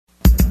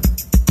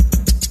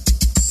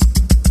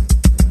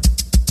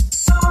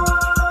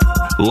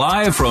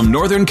Live from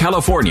Northern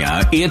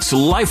California, it's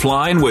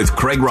Lifeline with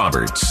Craig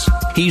Roberts.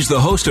 He's the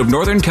host of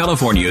Northern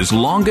California's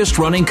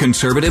longest-running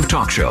conservative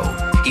talk show.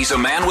 He's a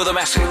man with a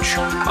message,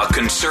 a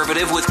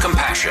conservative with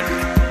compassion.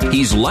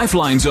 He's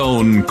Lifeline's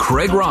own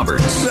Craig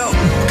Roberts. So,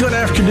 good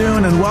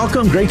afternoon and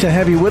welcome. Great to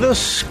have you with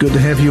us. Good to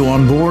have you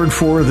on board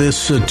for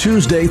this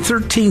Tuesday,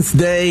 13th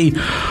day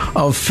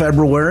of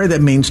February.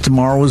 That means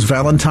tomorrow is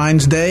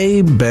Valentine's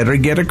Day. Better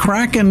get a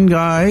crackin',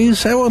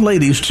 guys. Well,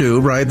 ladies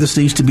too, right? This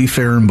needs to be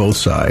fair on both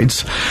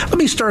sides. Let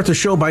me start the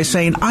show by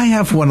saying I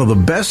have one of the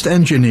best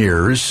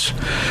engineers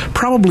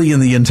probably in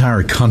the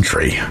entire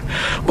country.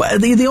 Well,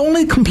 the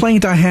only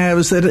complaint I have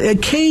is that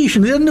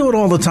occasionally, he doesn't do it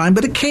all the time,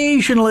 but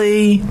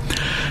occasionally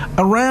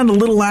around a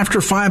little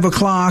after 5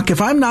 o'clock,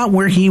 if I'm not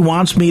where he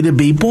wants me to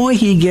be, boy,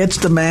 he gets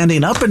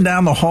demanding up and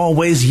down the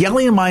hallways,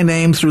 yelling my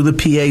name through the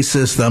PA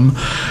system.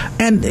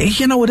 And,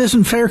 you know, it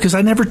isn't fair because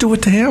I never do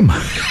it to him.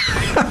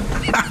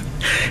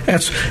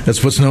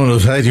 That's what's known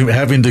as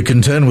having to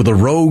contend with a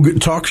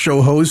rogue talk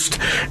show host.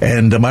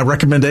 And my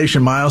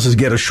recommendation, Miles, is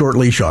get a short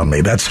leash on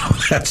me. That's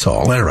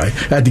all. All right.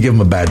 I had to give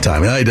him a bad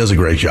time. He does a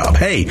great job.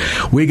 Hey,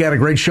 we got a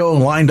great show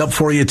lined up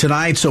for you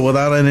tonight. So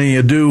without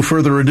any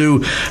further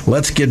ado,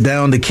 let's get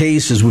down to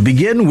cases. We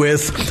begin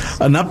with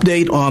an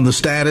update on the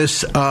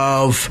status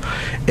of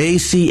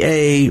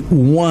ACA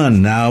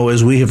 1. Now,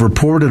 as we have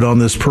reported on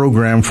this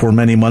program for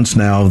many months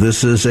now,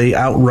 this is a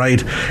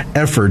outright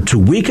effort to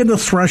weaken the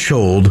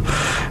threshold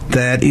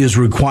that is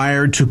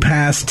required to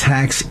pass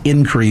tax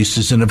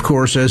increases. And of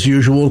course, as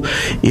usual,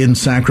 in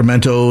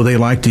Sacramento, they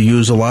like to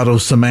use a lot of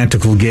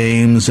semantical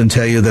games and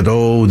tell you that,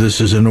 this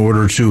is in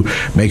order to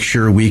make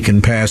sure we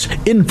can pass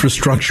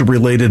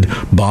infrastructure-related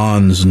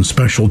bonds and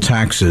special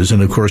taxes.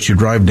 And of course, you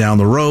drive down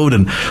the road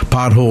and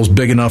potholes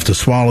big enough to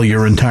swallow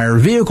your entire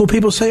vehicle.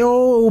 People say,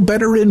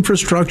 better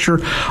infrastructure.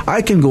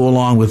 I can go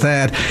along with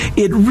that.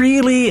 It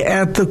really,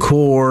 at the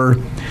core,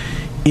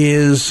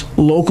 is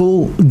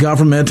local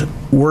government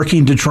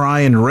working to try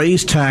and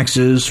raise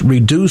taxes,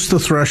 reduce the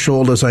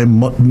threshold, as I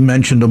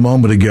mentioned a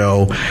moment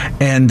ago,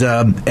 and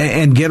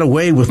get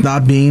away with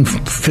not being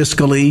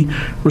fiscally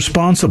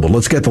responsible.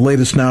 Let's get the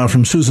latest now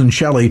from Susan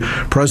Shelley,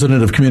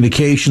 President of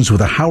Communications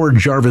with the Howard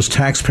Jarvis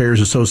Taxpayers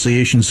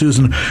Association.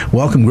 Susan,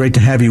 welcome. Great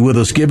to have you with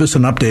us. Give us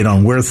an update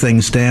on where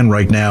things stand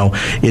right now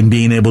in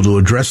being able to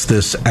address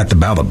this at the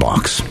ballot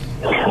box.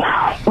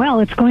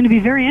 Well, it's going to be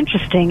very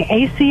interesting.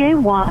 ACA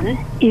 1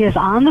 is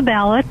on the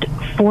ballot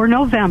for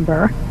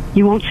November.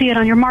 You won't see it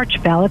on your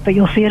March ballot, but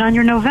you'll see it on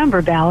your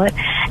November ballot.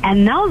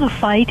 And now the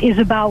fight is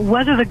about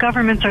whether the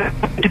governments are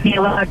going to be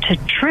allowed to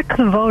trick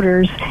the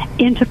voters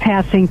into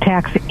passing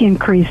tax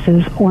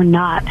increases or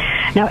not.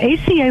 Now,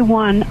 ACA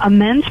 1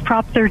 amends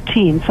Prop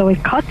 13, so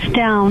it cuts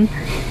down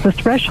the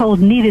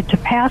threshold needed to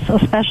pass a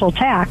special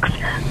tax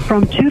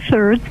from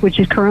 2/3, which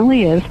it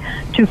currently is,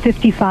 to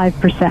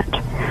 55%.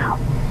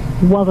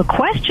 Well, the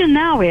question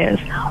now is,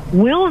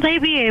 will they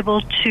be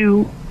able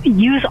to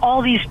use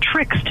all these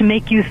tricks to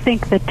make you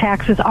think that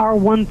taxes are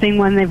one thing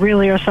when they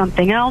really are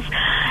something else?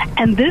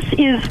 And this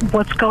is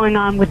what's going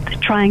on with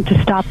trying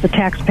to stop the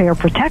Taxpayer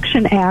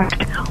Protection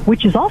Act,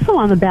 which is also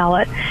on the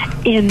ballot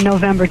in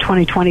November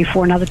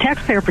 2024. Now, the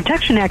Taxpayer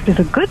Protection Act is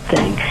a good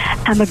thing,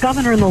 and the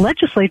governor and the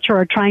legislature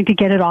are trying to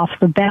get it off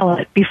the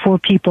ballot before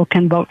people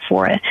can vote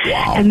for it.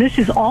 Wow. And this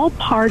is all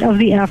part of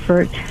the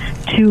effort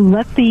to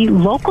let the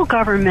local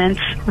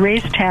governments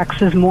raise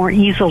taxes more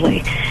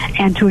easily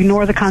and to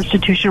ignore the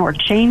Constitution or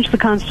change the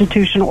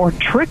Constitution or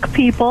trick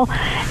people.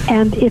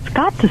 And it's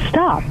got to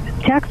stop.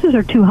 Taxes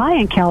are too high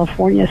in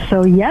California.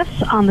 So yes,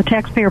 on the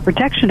Taxpayer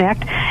Protection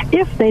Act,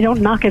 if they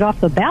don't knock it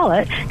off the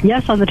ballot,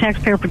 yes on the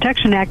Taxpayer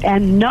Protection Act,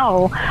 and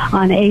no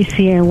on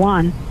ACA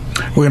 1.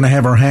 We're going to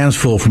have our hands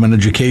full from an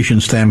education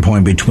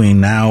standpoint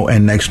between now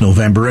and next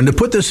November. And to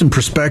put this in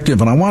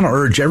perspective, and I want to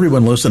urge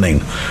everyone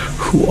listening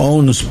who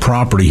owns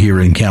property here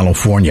in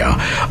California,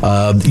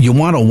 you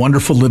want a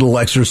wonderful little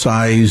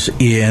exercise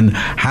in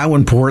how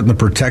important the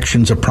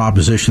protections of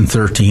Proposition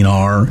 13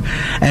 are,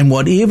 and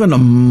what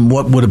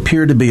would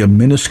appear to be a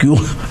minuscule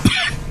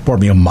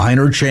a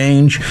minor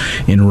change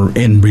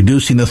in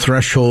reducing the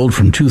threshold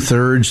from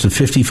 2/3 to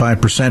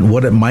 55%,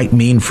 what it might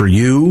mean for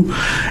you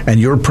and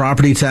your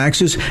property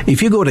taxes.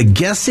 If you go to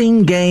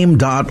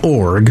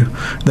guessinggame.org,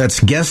 that's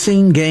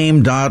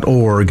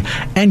guessinggame.org,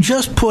 and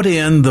just put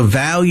in the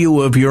value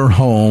of your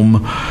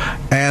home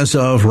as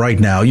of right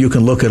now. You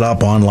can look it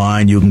up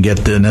online. You can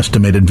get an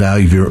estimated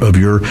value of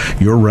your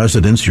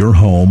residence, your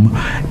home.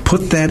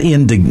 Put that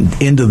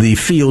into the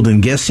field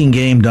in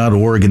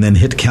guessinggame.org and then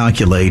hit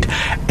calculate,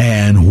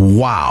 and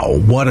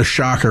wow, what a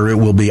shocker it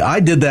will be.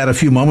 I did that a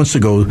few moments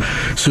ago,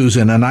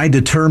 Susan, and I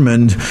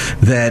determined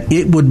that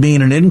it would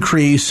mean an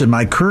increase in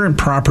my current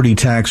property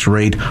tax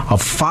rate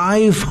of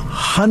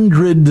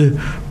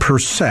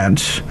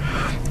 500%,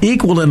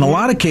 equal in a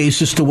lot of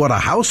cases to what a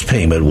house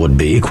payment would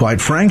be,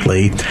 quite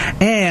frankly.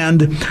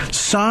 and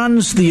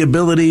sans the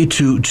ability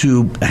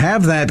to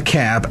have that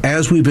cap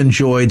as we've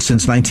enjoyed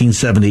since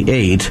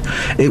 1978,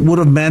 it would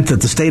have meant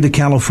that the state of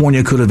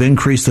California could have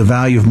increased the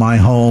value of my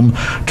home.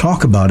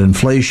 Talk about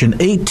inflation,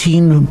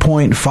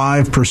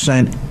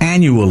 18.5%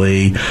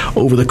 annually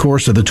over the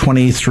course of the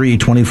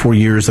 24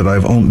 years that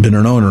I've been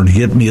an owner to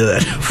get me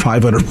that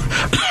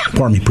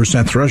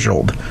 500%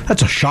 threshold.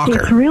 That's a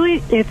shocker. It's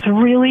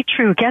really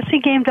true.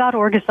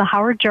 GuessingGame.org is the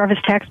Howard Jarvis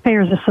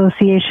Taxpayers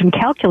Association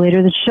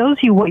calculator that shows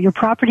you what your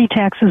property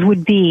taxes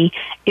would be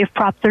if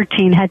Prop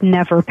 13 had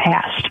never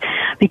passed.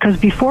 Because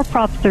before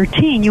Prop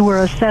 13, you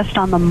were assessed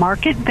on the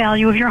market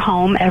value of your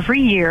home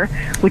every year,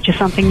 which is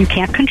something you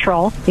can't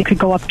control. It could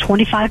go up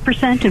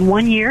 25% in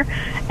 1 year,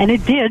 and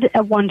it did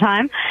at one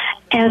time,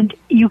 and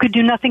you could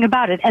do nothing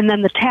about it. And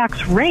then the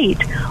tax rate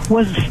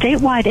was a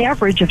statewide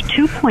average of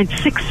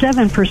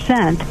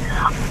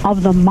 2.67%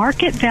 of the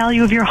market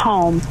value of your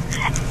home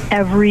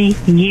every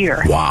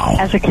year. Wow.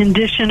 As a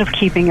condition of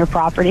keeping your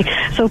property.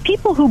 So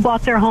people who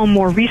bought their home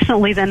more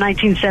recently than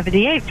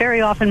 1978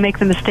 very often make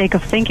the mistake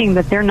of thinking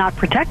that they're not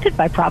protected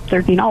by Prop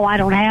 13. Oh, I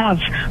don't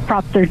have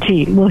Prop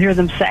 13. We'll hear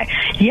them say.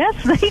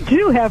 Yes, they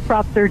do have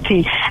Prop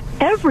 13.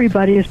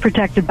 Everybody is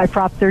protected by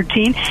Prop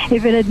 13.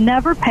 If it had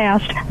never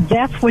passed,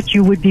 that's what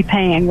you would be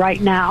paying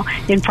right now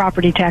in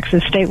property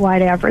taxes,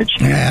 statewide average.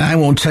 And I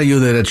won't tell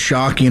you that it's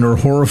shocking or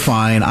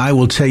horrifying. I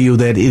will tell you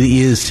that it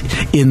is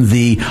in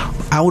the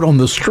out on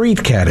the street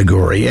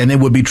category, and it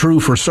would be true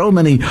for so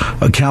many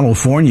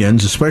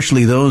Californians,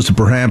 especially those that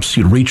perhaps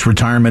reach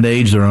retirement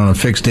age, they're on a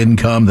fixed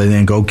income, they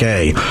think,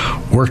 okay,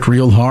 worked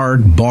real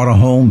hard, bought a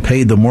home,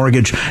 paid the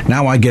mortgage,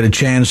 now I get a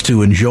chance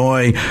to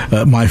enjoy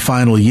my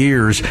final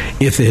years.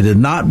 If it had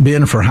not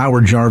been for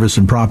Howard Jarvis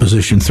and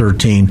Proposition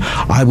 13,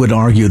 I would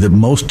argue that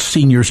most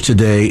seniors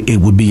today,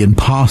 it would be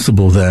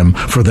impossible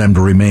for them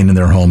to remain in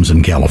their homes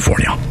in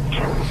California.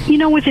 You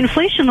know, with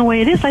inflation the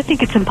way it is, I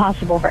think it's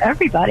impossible for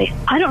everybody.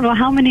 I don't know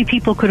how many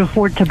people could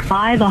afford to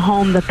buy the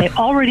home that they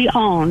already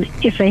own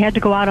if they had to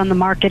go out on the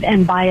market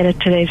and buy it at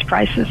today's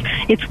prices.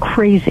 It's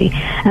crazy.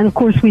 And, of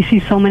course, we see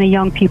so many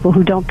young people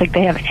who don't think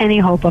they have any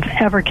hope of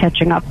ever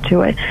catching up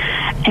to it.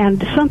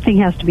 And something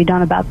has to be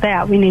done about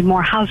that. We need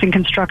more housing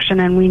construction,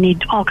 and we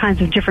need all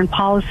kinds of different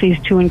policies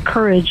to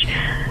encourage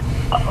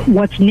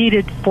what's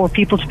needed for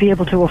people to be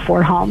able to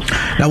afford homes.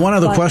 Now, one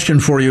other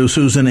question for you,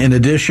 Susan. In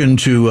addition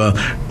to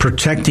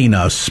protecting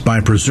us by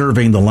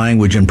preserving the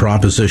language in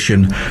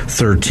Proposition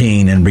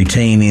 13 and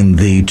retaining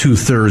the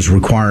 2/3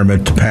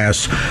 requirement to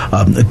pass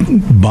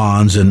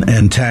bonds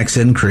and tax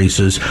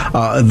increases,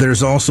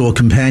 there's also a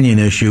companion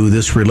issue.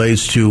 This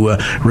relates to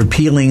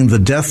repealing the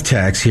death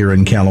tax here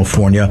in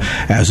California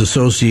as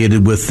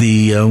associated with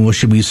the, what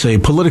should we say,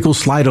 political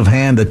sleight of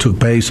hand that took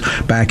place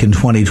back in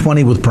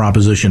 2020 with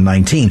Proposition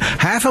 19.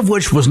 Half of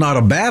which was not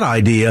a bad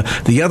idea,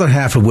 the other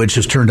half of which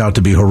has turned out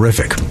to be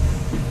horrific.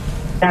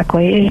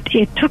 Exactly.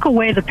 It took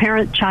away the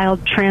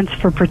parent-child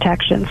transfer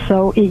protection.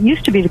 So it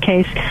used to be the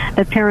case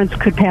that parents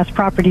could pass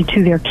property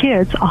to their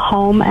kids, a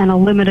home and a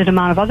limited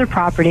amount of other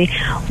property,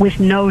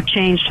 with no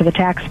change to the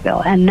tax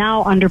bill. And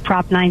now under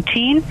Prop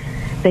 19,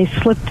 they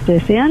slipped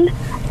this in.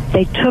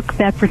 They took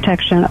that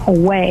protection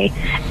away,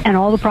 and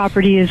all the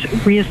property is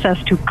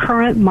reassessed to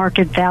current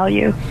market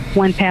value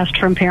when passed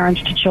from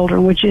parents to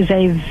children, which is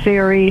a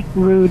very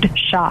rude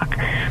shock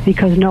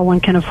because no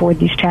one can afford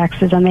these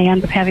taxes, and they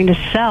end up having to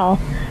sell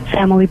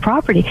family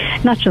property,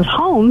 not just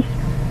homes.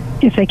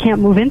 If they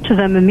can't move into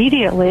them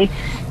immediately,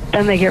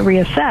 then they get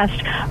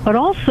reassessed, but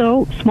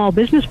also small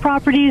business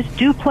properties,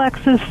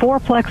 duplexes,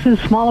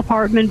 fourplexes, small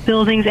apartment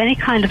buildings, any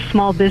kind of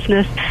small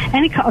business,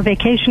 a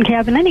vacation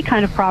cabin, any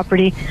kind of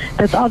property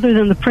that's other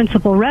than the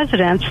principal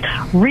residence,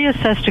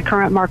 reassessed to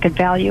current market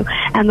value.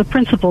 And the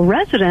principal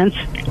residence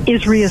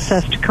is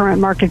reassessed to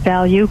current market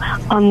value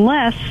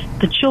unless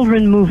the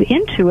children move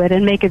into it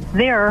and make it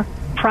their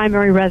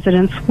primary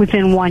residence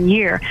within 1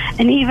 year.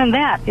 And even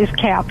that is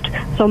capped.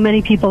 So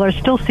many people are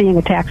still seeing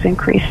a tax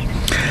increase.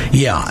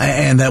 Yeah,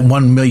 and that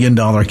 $1 million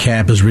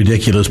cap is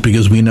ridiculous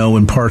because we know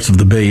in parts of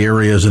the Bay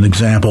Area, as an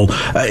example,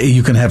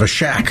 you can have a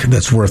shack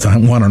that's worth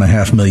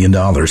 $1.5 million.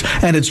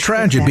 And it's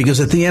tragic because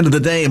at the end of the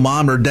day,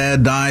 mom or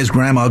dad dies,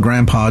 grandma,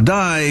 grandpa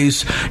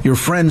dies, your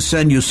friends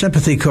send you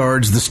sympathy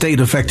cards, the state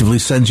effectively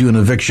sends you an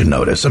eviction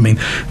notice. I mean,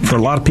 for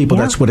a lot of people,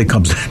 that's what it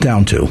comes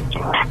down to.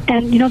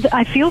 And, you know,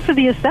 I feel for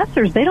the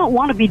assessors. They don't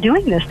want to be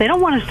doing this. They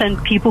don't want to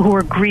send people who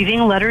are grieving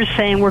letters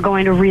saying we're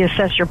going to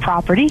reassess your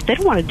property. They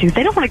don't want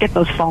to get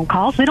those phone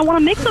calls. They don't want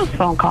to make those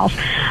phone calls.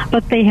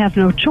 But they have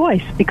no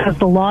choice because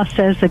the law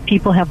says that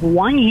people have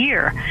 1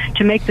 year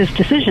to make this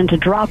decision to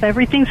drop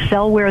everything,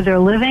 sell where they're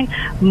living,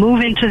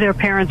 move into their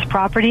parents'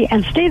 property,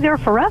 and stay there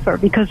forever.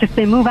 Because if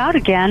they move out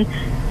again,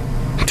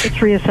 it's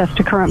reassessed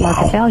to current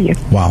market value.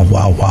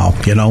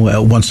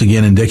 Wow. Once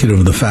again, indicative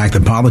of the fact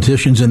that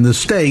politicians in this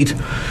state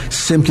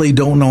simply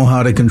don't know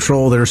how to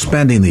control their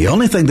spending. The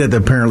only thing that they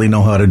apparently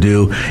know how to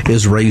do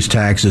is raise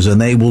taxes,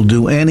 and they will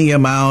do any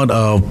amount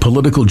of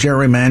political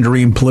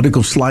gerrymandering,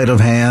 political sleight of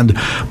hand,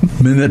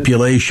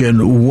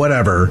 manipulation,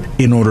 whatever,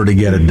 in order to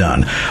get it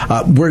done.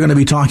 We're going to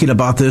be talking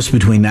about this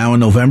between now and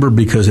November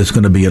because it's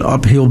going to be an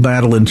uphill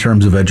battle in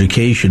terms of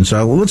education.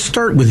 So let's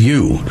start with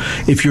you.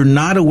 If you're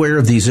not aware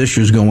of these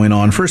issues going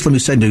on, first let me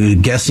send you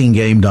to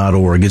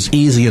guessinggame.org. It's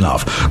easy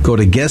enough. Go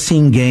to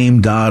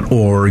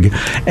guessinggame.org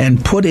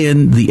and put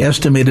in the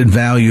estimated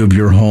value of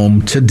your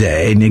home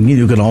today. And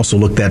you can also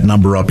look that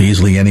number up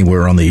easily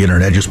anywhere on the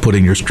internet. Just put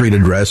in your street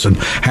address and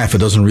half a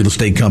dozen real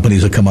estate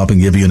companies will come up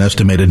and give you an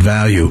estimated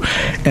value.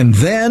 And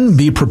then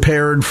be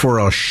prepared for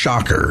a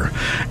shocker.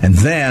 And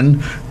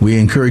then we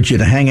encourage you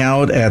to hang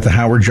out at the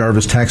Howard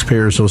Jarvis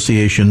Taxpayer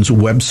Association's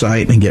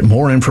website and get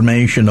more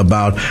information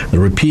about the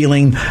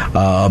repealing,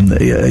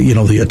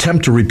 the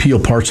attempt to repeal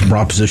parts of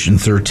Proposition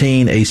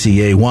 13,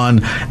 ACA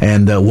 1,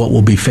 and what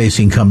we'll be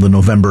facing come the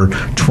November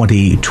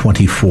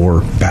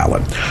 2024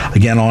 ballot.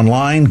 Again,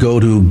 online, go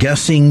to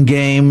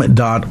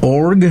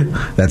guessinggame.org.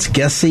 That's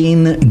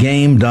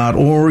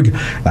guessinggame.org.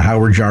 The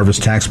Howard Jarvis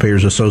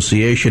Taxpayers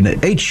Association at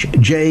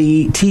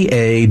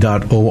hjta.org.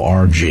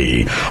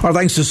 Our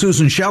thanks to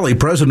Susan Shelley,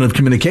 President of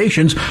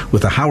Communications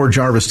with the Howard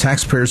Jarvis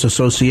Taxpayers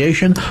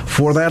Association,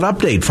 for that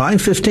update.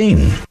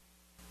 5:15.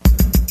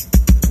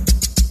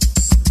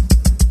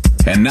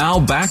 And now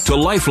back to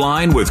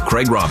Lifeline with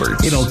Craig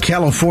Roberts.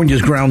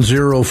 California's ground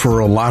zero for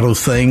a lot of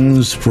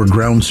things. We're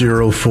ground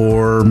zero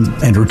for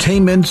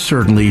entertainment,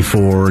 certainly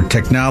for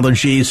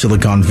technology,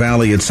 Silicon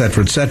Valley, et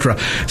cetera, et cetera.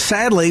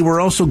 Sadly, we're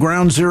also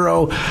ground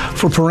zero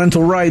for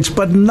parental rights,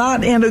 but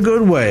not in a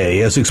good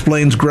way, as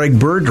explains Greg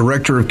Bird,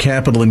 Director of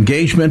Capital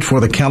Engagement for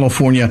the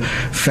California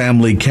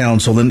Family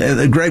Council.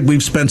 And Greg,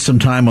 we've spent some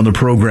time on the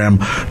program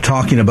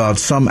talking about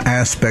some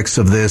aspects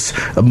of this,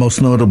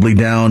 most notably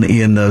down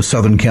in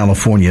Southern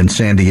California, in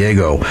San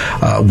Diego,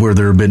 where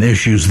there have been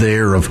issues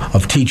there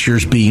of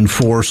teachers being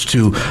forced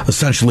to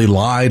essentially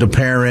lie to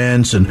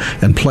parents and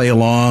play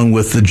along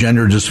with the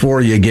gender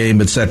dysphoria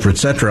game, et cetera, et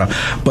cetera.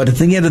 But at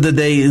the end of the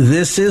day,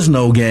 this is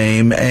no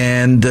game.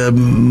 And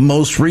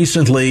most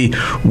recently,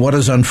 what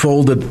has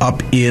unfolded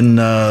up in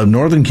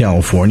Northern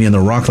California in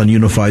the Rockland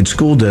Unified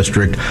School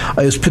District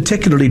is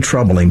particularly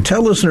troubling.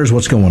 Tell listeners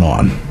what's going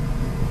on.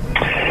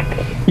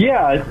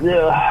 Yeah,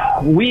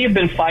 we have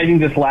been fighting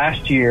this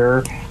last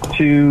year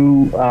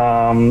to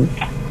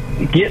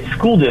get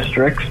school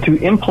districts to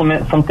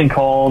implement something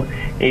called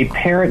a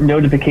parent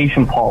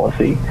notification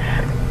policy.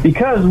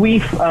 Because we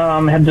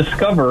have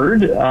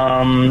discovered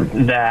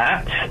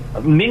that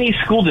many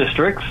school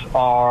districts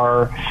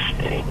are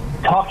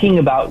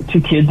talking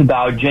to kids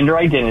about gender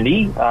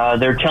identity.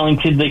 They're telling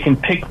kids they can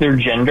pick their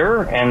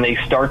gender, and they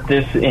start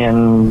this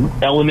in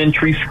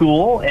elementary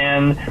school.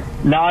 And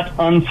not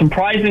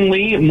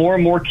unsurprisingly, more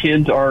and more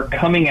kids are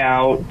coming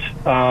out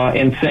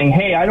and saying,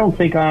 hey, I don't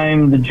think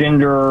I'm the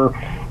gender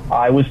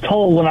I was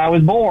told when I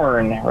was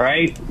born,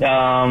 right?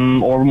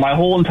 Or my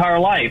whole entire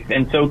life.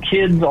 And so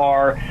kids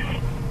are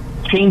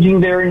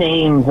changing their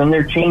names and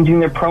they're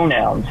changing their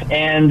pronouns.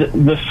 And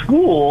the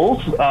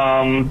schools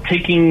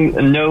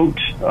taking note,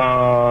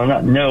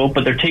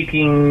 but they're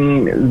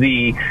taking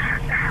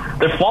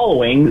they're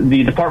following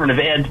the Department of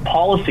Ed's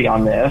policy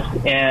on this.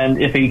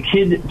 And if a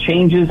kid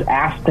changes,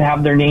 asks to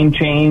have their name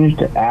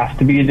changed, asks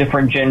to be a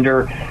different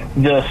gender,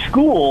 the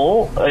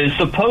school is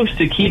supposed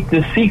to keep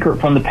this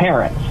secret from the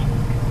parents.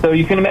 So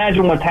you can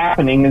imagine what's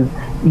happening is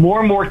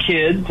more and more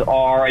kids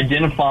are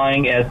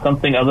identifying as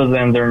something other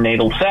than their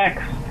natal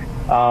sex.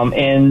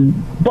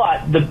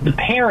 But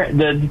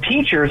the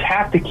teachers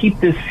have to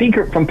keep this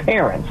secret from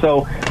parents.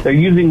 So they're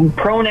using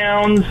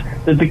pronouns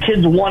that the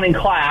kids want in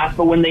class,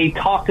 but when they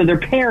talk to their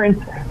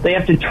parents, they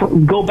have to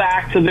go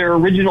back to their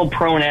original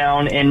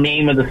pronoun and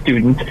name of the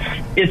student.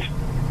 It's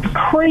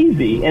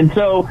crazy. And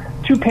so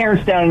two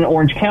parents down in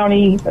Orange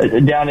County,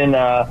 down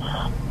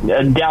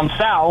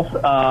south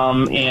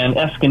in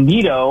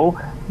Escondido,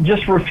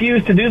 just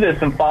refused to do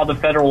this and filed a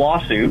federal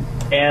lawsuit.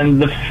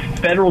 And the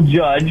federal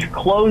judge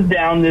closed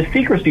down this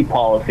secrecy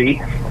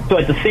policy. So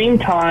at the same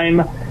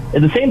time,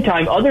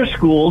 other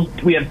schools,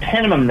 we have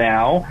 10 of them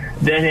now,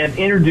 that have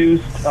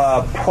introduced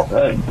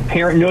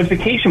parent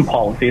notification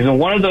policies. And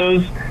one of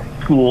those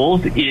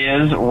schools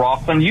is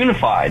Rockland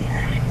Unified.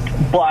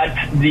 But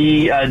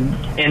we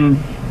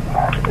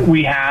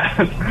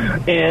have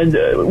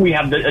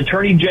the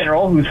Attorney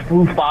General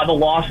who filed a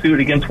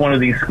lawsuit against one of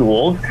these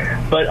schools.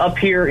 But up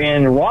here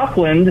in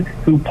Rockland,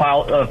 who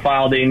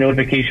filed a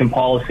notification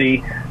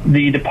policy,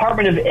 the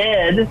Department of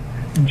Ed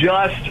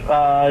just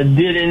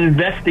did an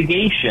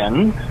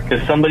investigation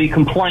because somebody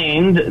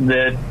complained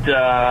that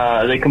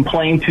they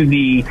complained to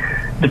the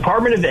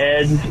Department of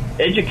Ed's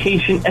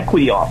Education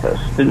Equity Office.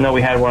 Didn't know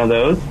we had one of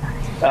those.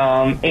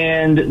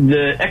 And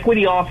the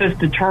Equity Office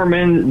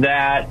determined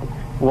that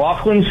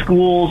Rockland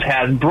Schools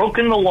has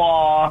broken the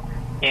law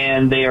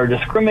and they are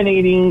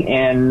discriminating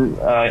and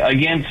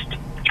against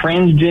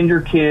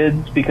transgender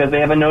kids because they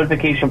have a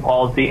notification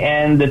policy,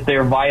 and that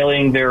they're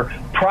violating their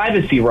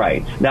privacy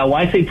rights. Now,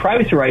 when I say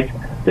privacy rights,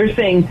 they're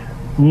saying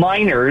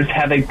minors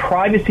have a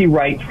privacy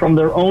right from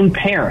their own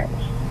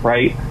parents,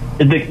 right?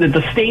 That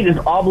the state is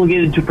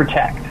obligated to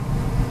protect.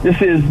 This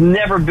is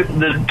never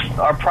been,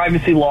 our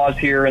privacy laws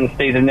here in the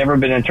state have never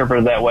been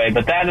interpreted that way,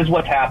 but that is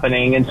what's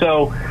happening. And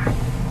so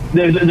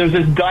there's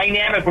this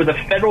dynamic where the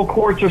federal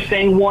courts are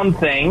saying one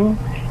thing,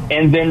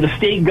 and then the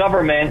state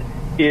government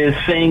is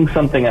saying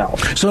something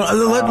else. So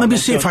let me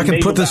see if I can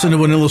put this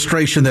into an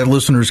illustration that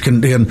listeners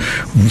can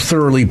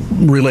thoroughly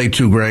relate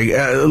to, Greg.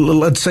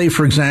 Let's say,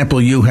 for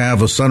example, you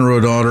have a son or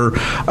a daughter.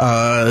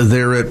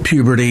 They're at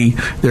puberty.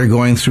 They're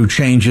going through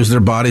changes.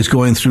 Their body's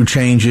going through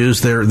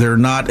changes. They're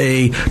not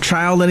a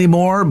child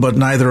anymore, but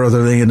neither are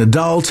they an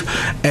adult.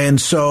 And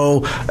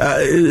so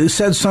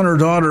said son or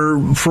daughter,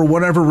 for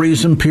whatever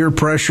reason, peer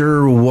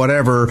pressure,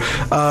 whatever,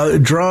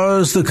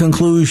 draws the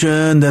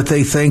conclusion that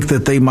they think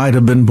that they might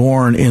have been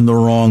born in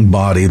the wrong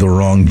body, the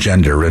wrong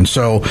gender. And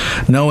so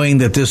knowing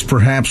that this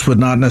perhaps would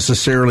not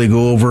necessarily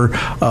go over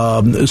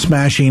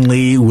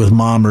smashingly with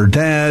mom or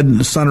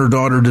dad, son or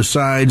daughter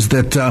decides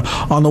that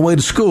on the way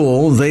to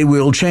school, they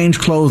will change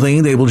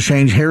clothing, they will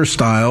change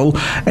hairstyle,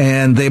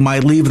 and they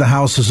might leave the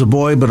house as a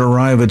boy but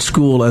arrive at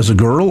school as a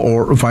girl,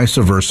 or vice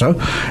versa.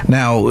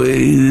 Now,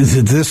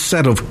 this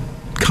set of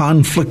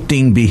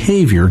conflicting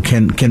behavior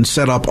can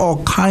set up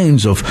all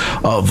kinds of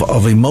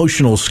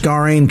emotional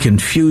scarring,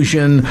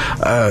 confusion,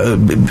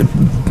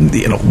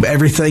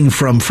 everything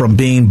from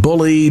being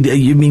bullied.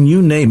 You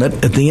name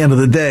it. At the end of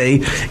the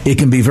day, it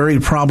can be very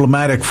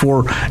problematic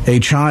for a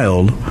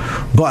child.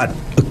 But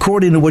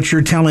according to what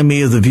you're telling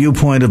me of the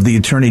viewpoint of the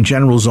Attorney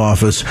General's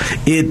office,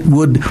 it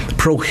would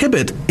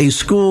prohibit a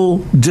school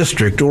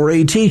district or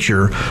a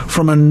teacher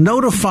from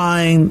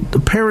notifying the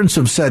parents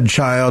of said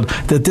child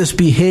that this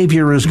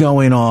behavior is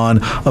going on,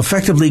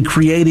 effectively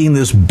creating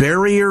this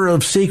barrier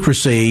of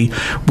secrecy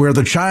where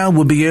the child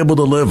would be able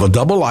to live a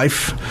double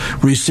life,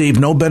 receive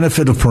no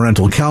benefit of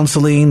parental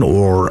counseling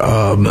or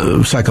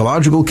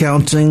psychological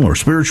counseling or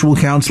spiritual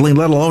counseling,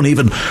 let alone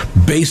even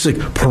basic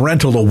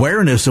parental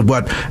awareness of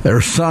what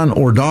their son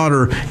or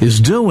daughter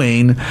is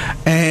doing.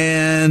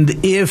 And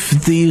if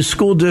the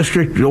school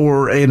district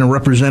or a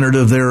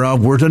representative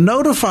thereof were to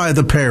notify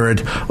the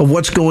parent of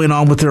what's going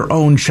on with their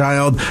own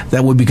child,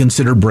 that would be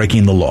considered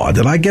breaking the law.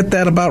 Did I get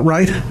that about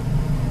right?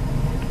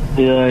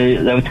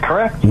 That was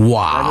correct.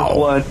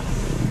 Wow.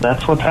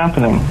 That's what's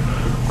happening.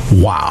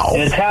 Wow.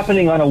 And it's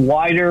happening on a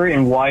wider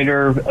and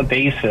wider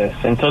basis.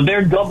 And so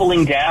they're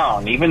doubling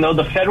down, even though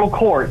the federal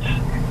courts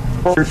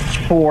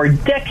for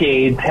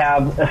decades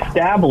have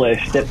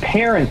established that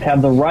parents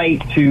have the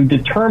right to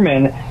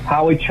determine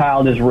how a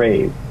child is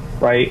raised,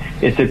 right?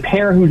 It's a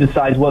parent who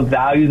decides what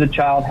values a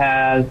child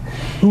has,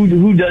 who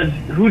does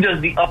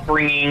the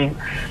upbringing,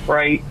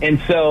 right?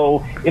 And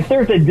so if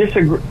there's a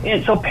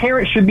disagreement, so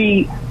parents should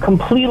be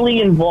completely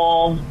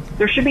involved.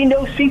 There should be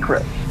no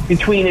secret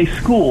between a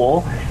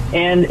school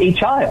and a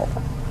child.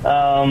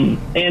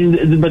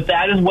 But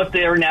that is what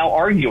they are now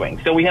arguing.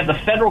 So we have the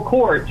federal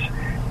courts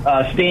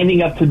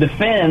standing up to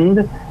defend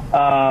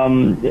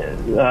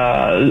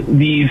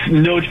these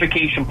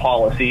notification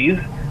policies.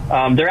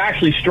 They're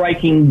actually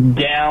striking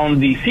down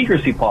the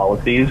secrecy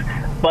policies,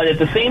 but at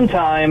the same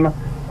time,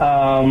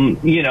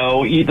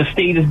 the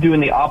state is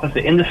doing the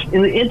opposite. And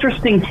the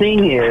interesting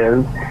thing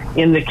is,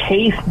 in the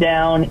case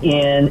down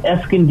in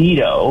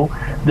Escondido,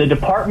 the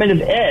Department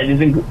of Ed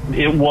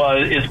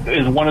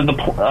is one of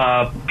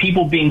the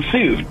people being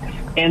sued.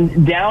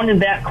 And down in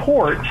that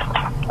court,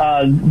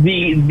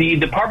 the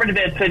Department of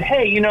Ed said,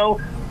 hey,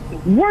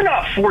 we're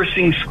not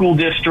forcing school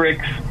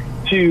districts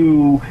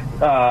to,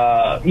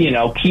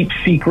 keep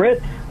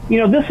secrets.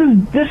 This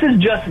is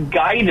just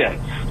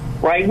guidance,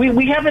 right?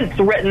 We haven't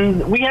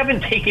threatened, we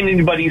haven't taken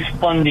anybody's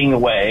funding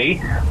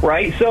away,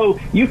 right? So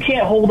you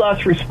can't hold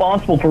us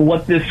responsible for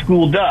what this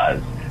school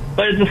does.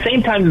 But at the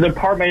same time, the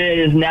Department of Ed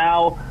is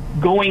now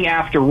going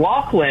after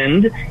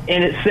Rockland,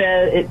 and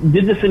it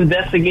did this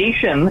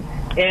investigation,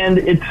 and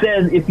it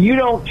says, if you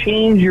don't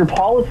change your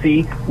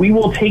policy, we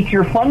will take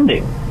your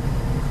funding,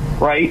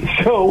 right?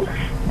 So,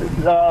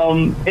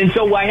 and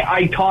so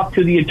I talked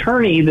to the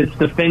attorney that's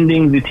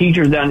defending the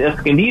teachers down in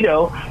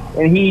Escondido,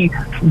 and he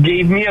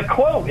gave me a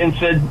quote and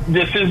said,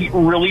 this is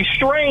really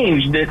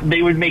strange that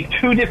they would make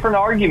two different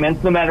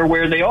arguments no matter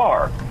where they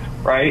are,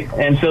 right?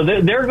 And so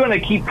they're going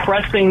to keep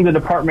pressing the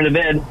Department of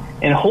Ed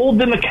and hold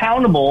them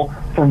accountable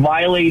for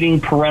violating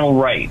parental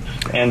rights.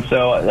 And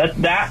so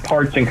that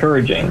part's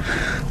encouraging.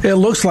 It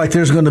looks like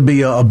there's going to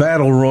be a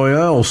battle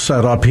royale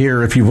set up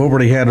here if you've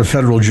already had a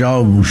federal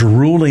judge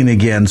ruling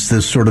against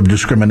this sort of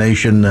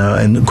discrimination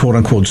and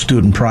quote-unquote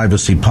student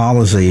privacy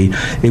policy.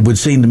 It would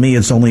seem to me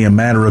it's only a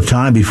matter of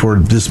time before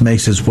this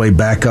makes its way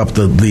back up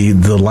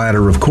the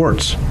ladder of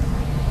courts.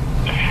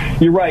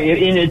 You're right.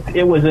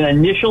 It was an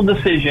initial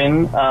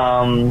decision.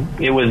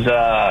 It was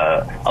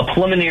a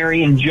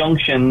preliminary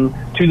injunction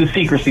to the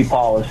secrecy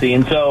policy.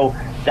 And so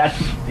that's,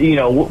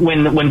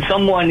 when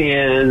someone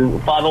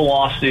filed a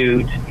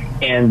lawsuit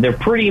and they're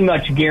pretty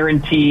much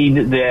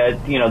guaranteed that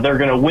they're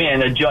going to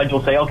win. A judge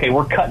will say, "Okay,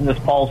 we're cutting this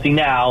policy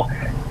now,"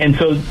 and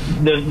so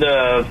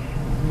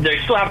they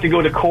still have to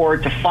go to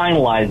court to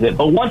finalize it.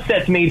 But once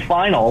that's made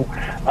final,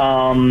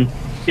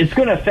 it's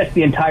going to affect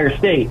the entire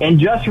state. And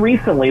just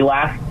recently,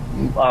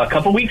 a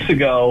couple weeks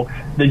ago,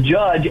 the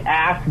judge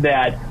asked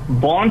that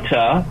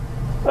Bonta,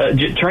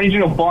 Attorney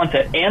General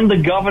Bonta, and the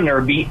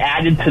governor be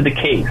added to the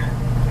case.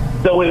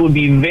 So it would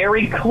be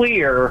very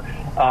clear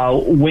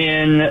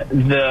when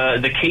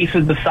the case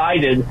is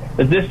decided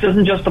that this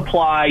doesn't just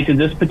apply to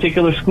this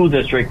particular school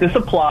district. This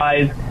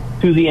applies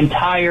to the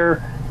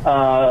entire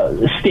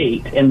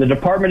state, and the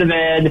Department of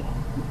Ed,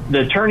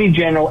 the Attorney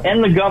General,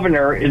 and the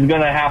governor is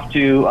going to have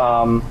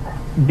to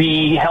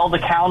be held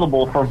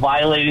accountable for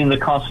violating the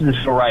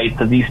constitutional rights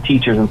of these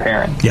teachers and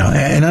parents. Yeah,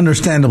 and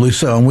understandably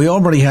so. And we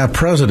already have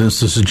precedents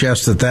to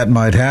suggest that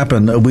might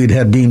happen. We'd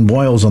had Dean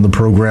Boyles on the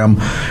program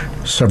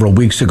several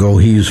weeks ago.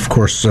 He's, of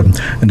course, an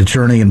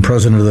attorney and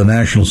president of the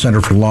National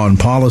Center for Law and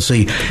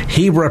Policy.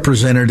 He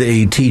represented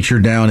a teacher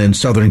down in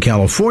Southern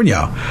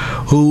California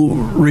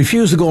who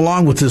refused to go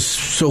along with this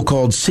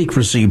so-called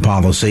secrecy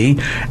policy,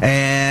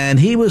 and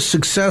he was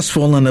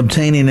successful in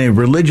obtaining a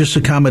religious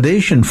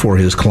accommodation for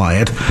his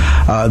client.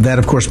 That,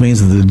 of course,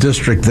 means that the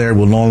district there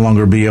will no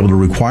longer be able to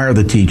require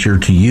the teacher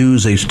to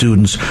use a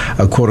student's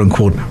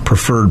quote-unquote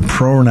preferred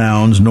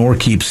pronouns, nor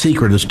keep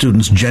secret a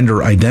student's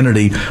gender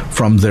identity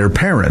from their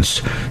parents.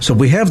 So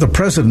we have the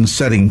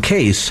precedent-setting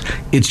case.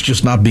 It's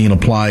just not being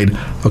applied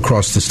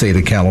across the state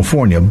of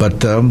California.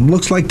 But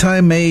looks like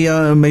time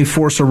may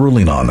force a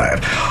ruling on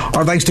that.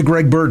 Our thanks to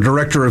Greg Burt,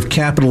 Director of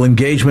Capital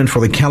Engagement for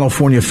the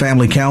California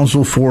Family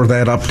Council, for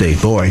that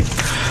update. Boy,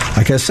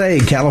 like I say,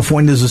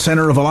 California is the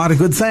center of a lot of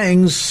good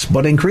things,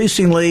 but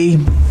increasingly,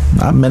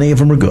 not many of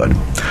them are good.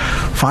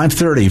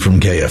 5:30 from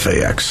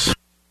KFAX.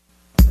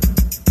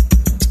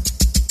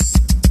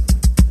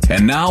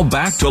 And now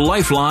back to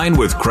Lifeline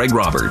with Craig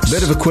Roberts.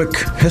 Bit of a quick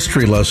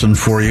history lesson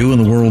for you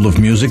in the world of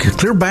music.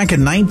 Clear back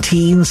in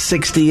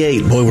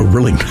 1968. Boy, we're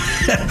really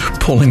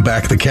pulling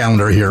back the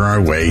calendar here,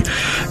 aren't we?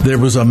 There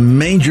was a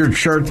major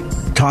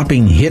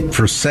chart-topping hit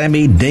for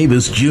Sammy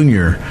Davis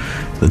Jr.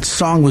 The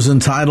song was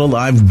entitled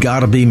 "I've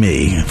Gotta Be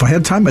Me." If I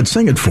had time, I'd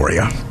sing it for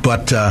you.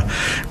 But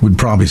we'd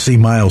probably see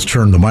Miles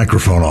turn the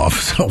microphone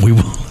off, so we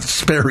will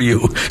spare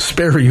you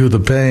the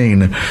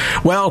pain.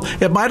 Well,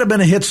 it might have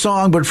been a hit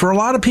song, but for a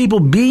lot of people,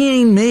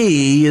 being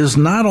me is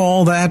not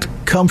all that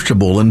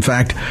comfortable. In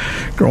fact,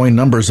 growing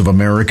numbers of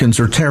Americans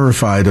are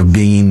terrified of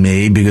being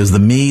me because the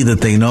me that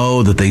they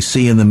know, that they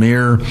see in the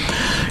mirror,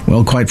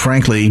 well, quite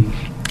frankly,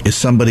 is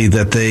somebody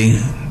that they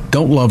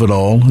don't love at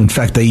all. In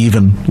fact, they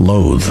even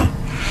loathe.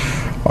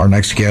 Our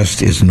next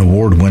guest is an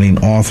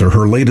award-winning author.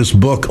 Her latest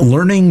book,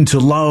 Learning to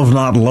Love,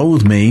 Not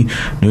Loathe Me,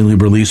 newly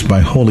released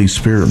by Holy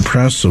Spirit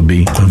Press, will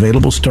be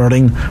available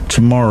starting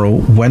tomorrow,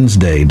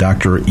 Wednesday.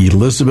 Dr.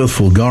 Elizabeth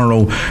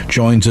Fulgaro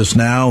joins us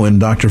now. And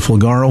Dr.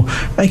 Fulgaro,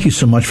 thank you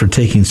so much for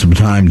taking some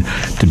time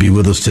to be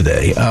with us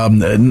today.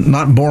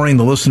 Not boring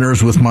the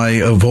listeners with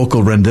my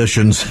vocal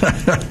renditions,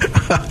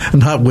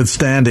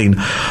 notwithstanding.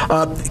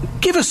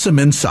 Give us some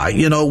insight.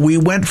 We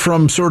went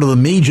from sort of the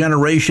me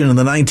generation in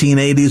the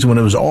 1980s when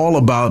it was all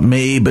about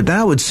me, but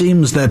now it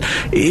seems that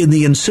in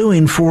the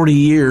ensuing 40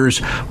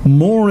 years,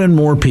 more and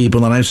more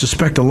people, and I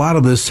suspect a lot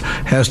of this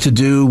has to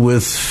do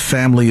with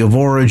family of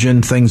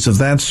origin, things of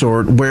that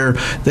sort, where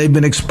they've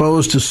been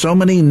exposed to so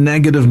many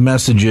negative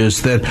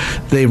messages that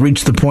they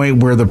reach the point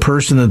where the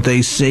person that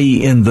they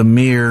see in the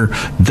mirror,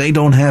 they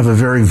don't have a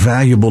very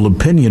valuable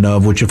opinion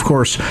of, which of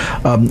course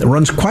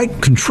runs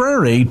quite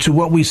contrary to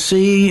what we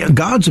see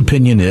God's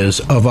opinion is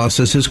of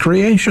us as his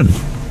creation.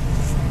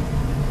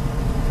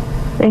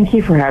 Thank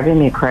you for having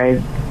me,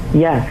 Craig.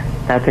 Yes,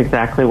 that's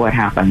exactly what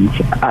happens.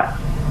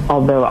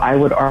 Although I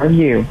would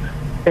argue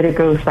that it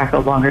goes back a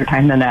longer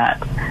time than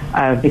that,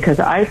 because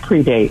I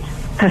predate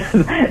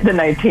the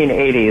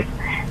 1980s.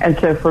 And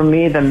so for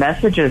me, the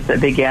messages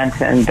that began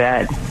to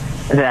embed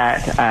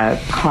that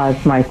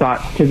caused my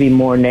thoughts to be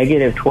more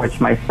negative towards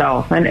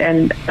myself.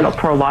 And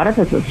for a lot of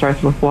us, it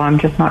starts with, well, I'm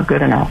just not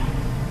good enough.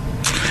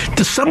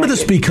 Does some of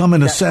this become,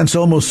 in a sense,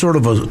 almost sort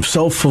of a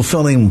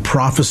self-fulfilling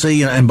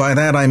prophecy? And by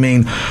that, I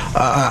mean,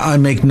 I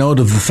make note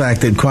of the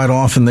fact that quite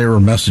often there are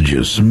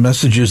messages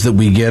that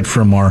we get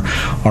from our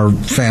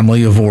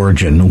family of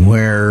origin,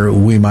 where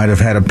we might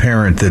have had a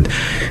parent that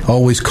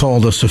always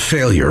called us a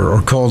failure,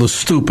 or called us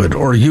stupid,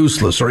 or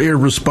useless, or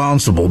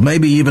irresponsible,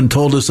 maybe even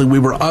told us that we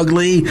were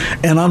ugly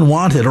and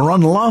unwanted or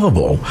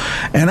unlovable.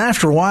 And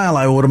after a while,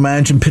 I would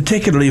imagine,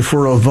 particularly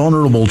for a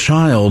vulnerable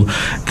child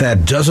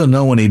that doesn't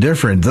know any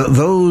different,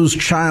 those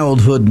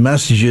childhood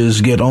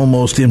messages get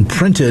almost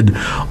imprinted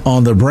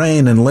on the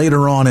brain, and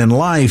later on in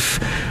life,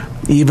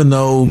 even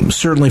though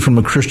certainly from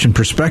a Christian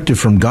perspective,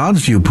 from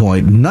God's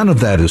viewpoint, none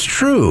of that is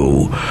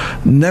true.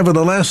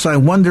 Nevertheless, I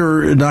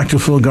wonder, Dr.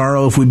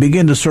 Filgaro, if we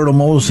begin to sort of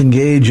almost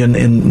engage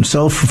in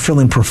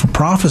self-fulfilling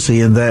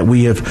prophecy, and that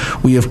we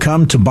have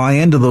come to buy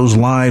into those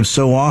lies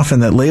so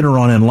often that later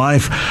on in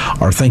life,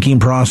 our thinking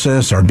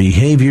process, our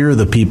behavior,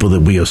 the people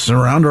that we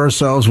surround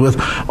ourselves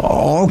with,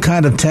 all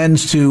kind of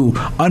tends to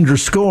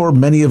underscore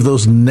many of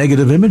those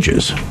negative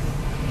images.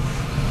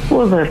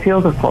 Well, the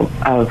field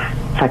of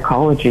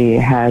psychology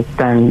has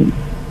done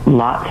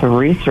lots of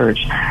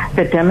research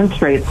that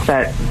demonstrates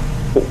that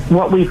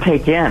what we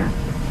take in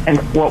and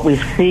what we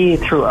see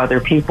through other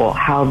people,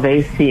 how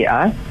they see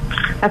us,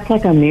 that's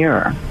like a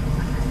mirror.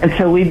 And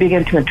so we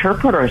begin to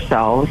interpret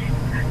ourselves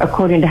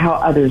according to how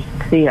others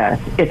see us.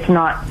 It's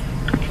not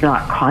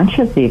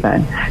conscious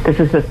even. This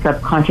is a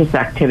subconscious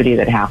activity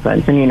that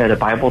happens. And, the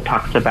Bible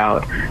talks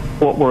about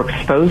what we're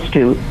exposed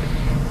to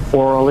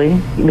orally,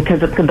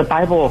 because the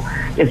Bible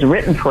is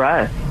written for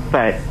us,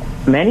 but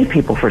many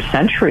people for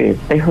centuries,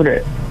 they heard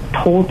it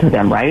told to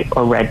them, right,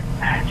 or read.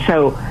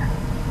 So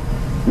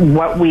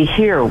what we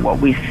hear, what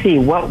we see,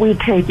 what we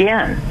take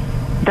in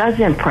does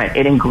imprint.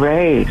 It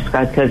engraves.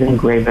 God says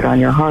engrave it on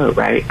your heart,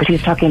 right? But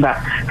he's talking about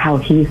how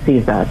he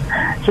sees us.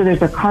 So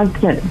there's a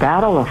constant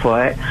battle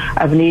afoot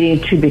of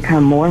needing to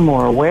become more and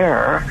more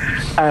aware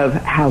of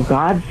how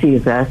God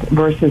sees us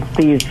versus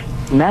these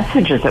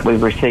messages that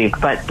we've received.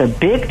 But the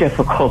big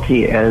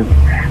difficulty is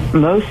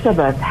most of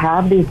us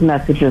have these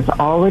messages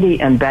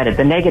already embedded,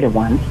 the negative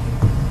ones,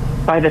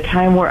 by the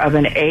time we're of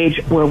an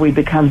age where we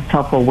become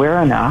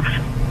self-aware enough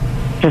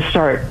to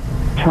start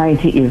trying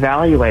to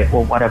evaluate,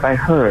 well, what have I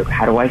heard?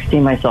 How do I see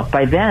myself?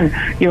 By then,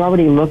 you're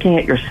already looking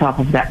at yourself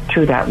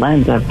through that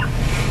lens of,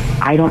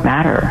 I don't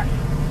matter.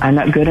 I'm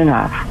not good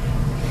enough.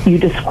 You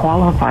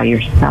disqualify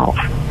yourself.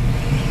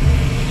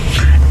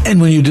 And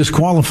when you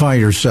disqualify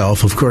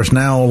yourself, of course,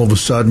 now all of a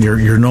sudden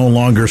you're no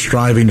longer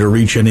striving to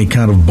reach any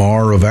kind of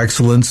bar of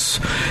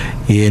excellence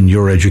in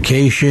your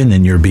education,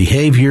 in your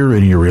behavior,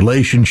 in your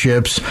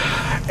relationships.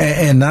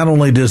 And not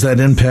only does that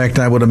impact,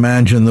 I would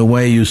imagine, the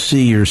way you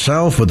see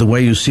yourself, but the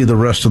way you see the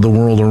rest of the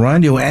world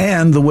around you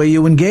and the way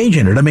you engage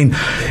in it. I mean,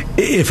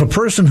 if a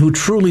person who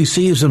truly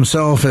sees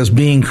himself as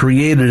being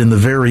created in the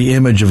very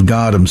image of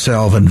God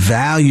himself and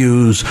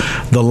values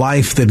the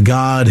life that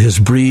God has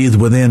breathed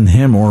within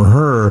him or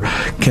her,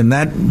 can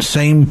that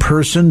same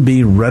person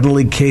be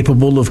readily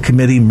capable of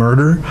committing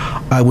murder?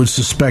 I would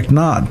suspect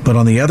not. But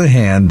on the other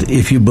hand,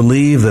 if you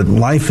believe that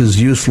life is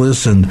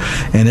useless and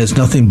it's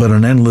nothing but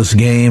an endless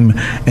game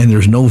and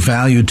there's no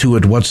value to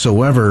it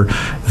whatsoever,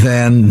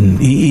 then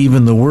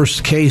even the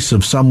worst case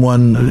of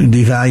someone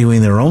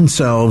devaluing their own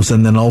selves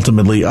and then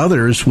ultimately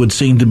others would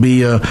seem to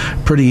be a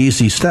pretty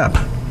easy step.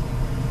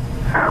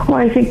 Well,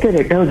 I think that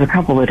it goes a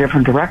couple of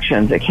different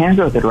directions. It can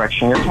go the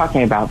direction you're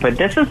talking about, but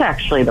this is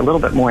actually a little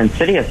bit more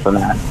insidious than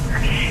that.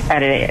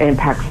 And it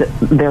impacts,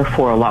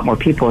 therefore, a lot more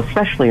people,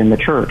 especially in the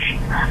church.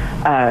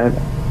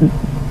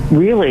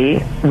 Really,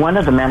 one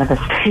of the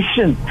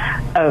manifestations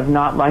of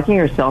not liking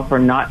yourself or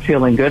not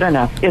feeling good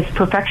enough is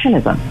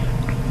perfectionism.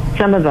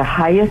 Some of the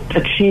highest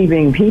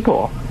achieving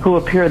people who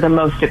appear the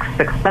most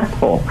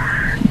successful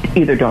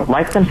either don't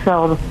like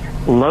themselves,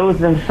 loathe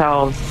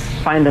themselves,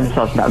 find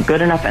themselves not good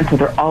enough, and so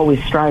they're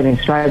always striving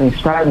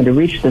to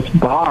reach this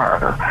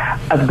bar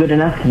of good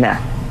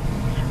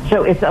enoughness.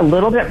 So it's a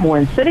little bit more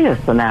insidious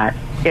than that.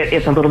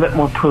 It's a little bit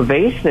more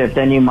pervasive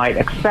than you might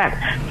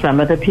expect. Some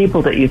of the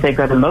people that you think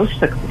are the most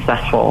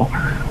successful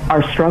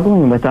are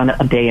struggling with on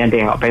a day in,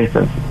 day out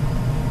basis.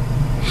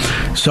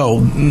 So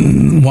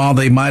while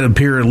they might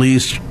appear, at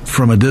least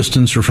from a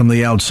distance or from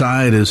the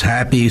outside, as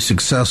happy,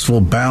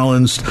 successful,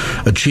 balanced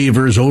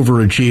achievers,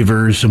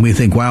 overachievers, and we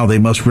think, wow, they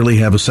must really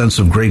have a sense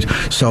of great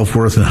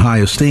self-worth and high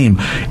esteem.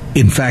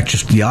 In fact,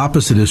 just the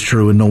opposite is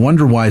true, and no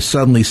wonder why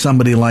suddenly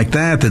somebody like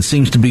that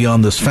seems to be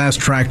on this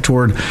fast track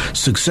toward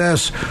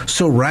success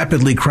so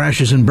rapidly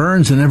crashes and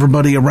burns, and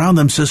everybody around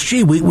them says,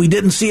 gee, we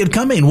didn't see it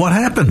coming. What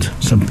happened?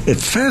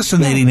 It's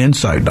fascinating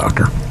insight,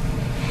 Doctor.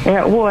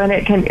 Yeah, well, and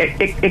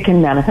it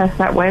can manifest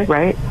that way,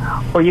 right?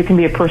 Or you can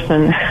be a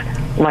person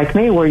like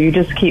me where you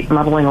just keep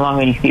muddling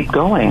along and you keep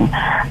going.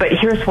 But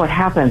here's what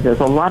happens is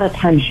a lot of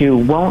times you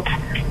won't,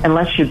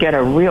 unless you get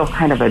a real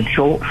kind of a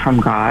jolt from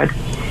God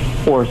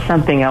or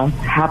something else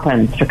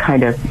happens to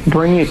kind of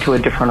bring you to a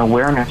different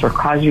awareness or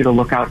cause you to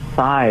look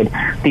outside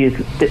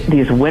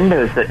these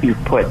windows that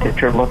you've put that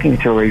you're looking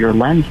through or your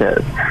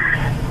lenses.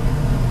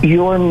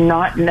 You're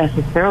not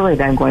necessarily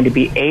then going to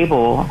be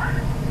able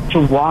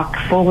to walk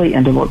fully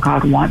into what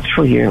God wants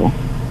for you.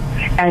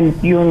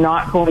 And you're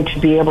not going to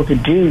be able to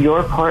do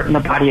your part in the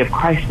body of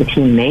Christ that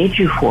he made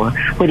you for,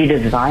 what he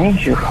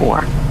designed you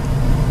for.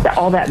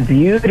 All that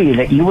beauty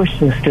that you were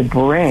supposed to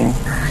bring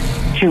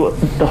to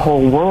the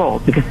whole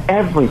world, because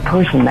every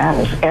person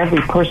matters.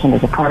 Every person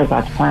is a part of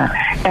God's plan.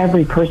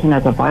 Every person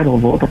has a vital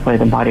role to play in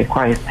the body of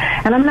Christ.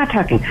 And I'm not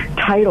talking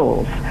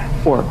titles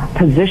or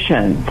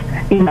positions.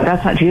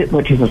 That's not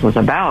what Jesus was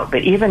about.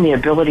 But even the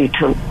ability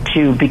to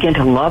to begin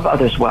to love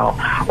others well,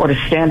 or to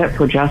stand up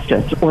for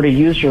justice, or to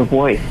use your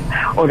voice,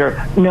 or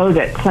to know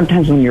that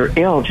sometimes when you're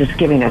ill, just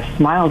giving a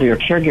smile to your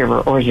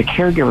caregiver, or as a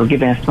caregiver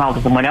giving a smile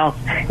to someone else,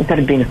 instead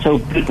of being so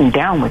beaten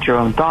down with your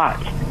own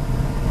thoughts,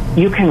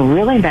 you can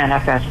really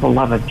manifest the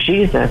love of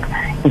Jesus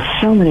in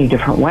so many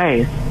different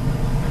ways.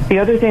 The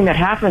other thing that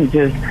happens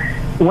is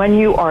when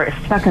you are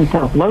stuck in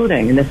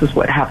self-loathing, and this is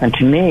what happened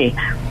to me,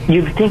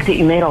 you think that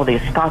you made all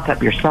these thoughts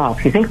up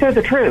yourself. You think they're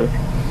the truth.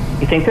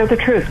 You think they're the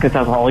truth because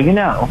that's all you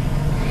know.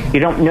 You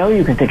don't know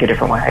you can think a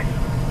different way.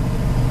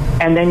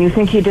 And then you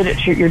think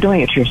you're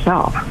doing it to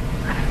yourself.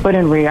 But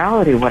in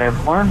reality, what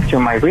I've learned through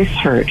my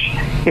research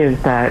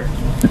is that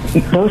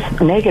those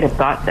negative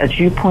thoughts, as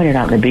you pointed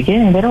out in the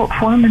beginning, they don't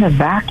form in a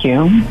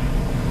vacuum.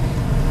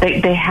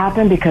 They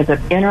happen because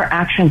of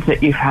interactions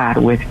that you've had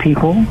with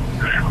people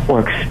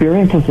or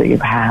experiences that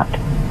you've had.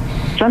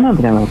 Some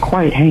of them are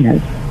quite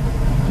heinous,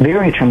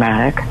 very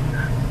traumatic.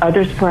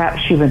 Others,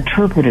 perhaps you've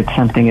interpreted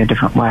something a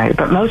different way.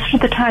 But most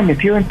of the time,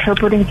 if you're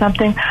interpreting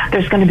something,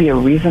 there's going to be a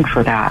reason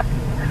for that.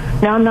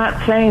 Now, I'm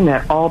not saying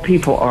that all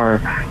people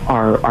are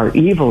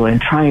evil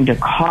and trying to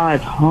cause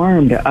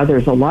harm to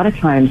others. A lot of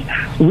times,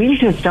 we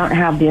just don't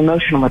have the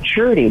emotional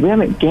maturity. We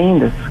haven't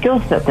gained the skill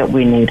set that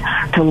we need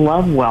to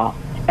love well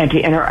and to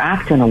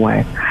interact in a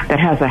way that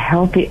has a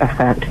healthy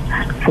effect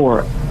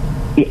for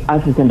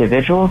us as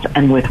individuals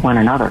and with one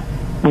another.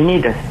 We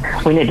need to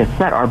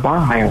set our bar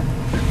higher,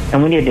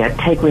 and we need to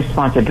take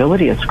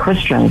responsibility as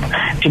Christians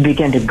to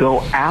begin to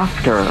go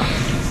after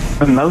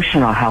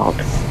emotional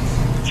health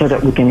so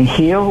that we can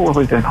heal where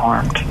we've been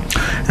harmed.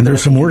 And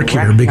there's some work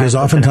here, because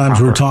oftentimes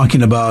we're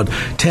talking about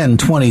 10,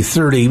 20,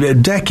 30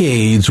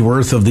 decades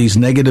worth of these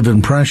negative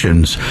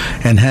impressions,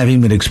 and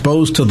having been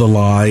exposed to the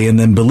lie and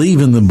then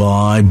believing the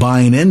lie,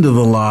 buying into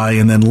the lie,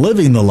 and then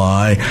living the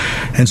lie.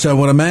 And so I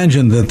would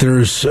imagine that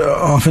there's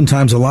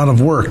oftentimes a lot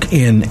of work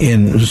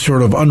in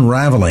sort of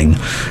unraveling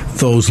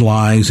those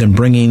lies and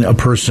bringing a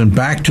person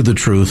back to the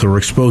truth, or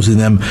exposing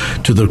them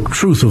to the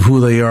truth of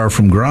who they are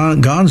from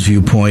God's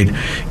viewpoint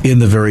in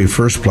the very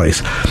first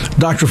place.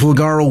 Dr.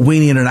 Fulgaro, we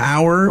need an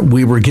hour.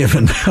 We were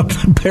given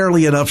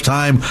barely enough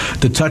time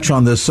to touch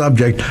on this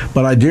subject,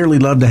 but I'd dearly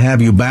love to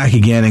have you back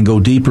again and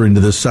go deeper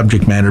into this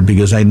subject matter,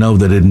 because I know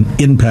that it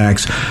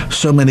impacts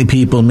so many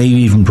people,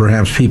 maybe even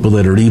perhaps people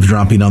that are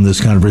eavesdropping on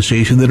this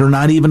conversation, that are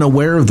not even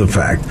aware of the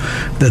fact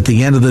that at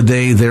the end of the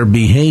day, their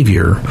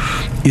behavior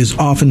is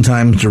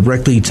oftentimes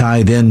directly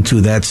tied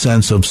into that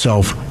sense of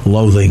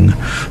self-loathing.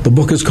 The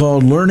book is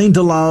called Learning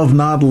to Love,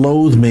 Not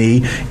Loathe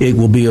Me. It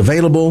will be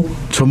available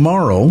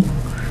tomorrow,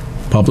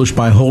 published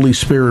by Holy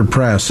Spirit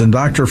Press. And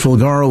Dr.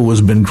 Fulgaro has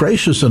been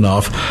gracious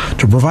enough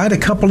to provide a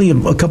couple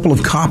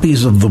of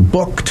copies of the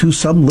book to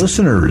some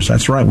listeners.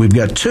 That's right, we've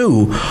got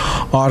 2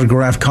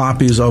 autographed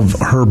copies of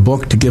her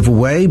book to give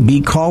away. Be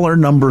caller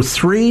number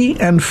 3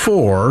 and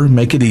 4.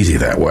 Make it easy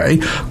that way.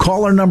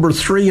 Caller number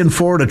 3 and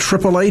 4 to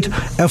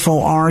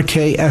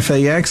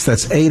 888-FORKFAX.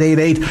 That's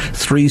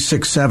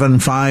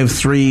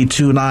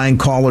 888-367-5329.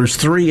 Callers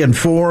 3 and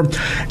 4.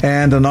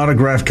 And an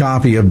autographed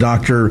copy of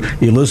Dr.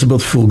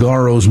 Elizabeth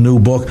Fulgaro's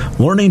new book,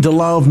 Learning to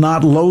Love,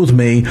 Not Loathe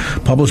Me,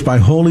 published by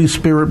Holy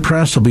Spirit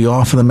Press, will be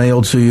off in the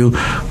mail to you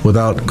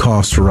without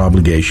cost or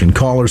obligation.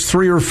 Callers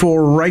 3 or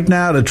 4 right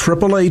now to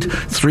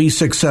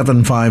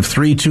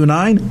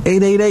 888-367-5329,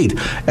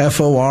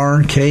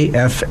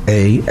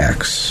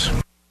 888-FORKFAX.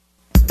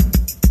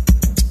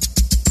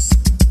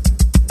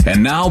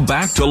 And now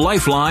back to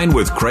Lifeline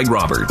with Craig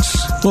Roberts.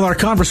 Well, our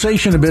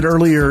conversation a bit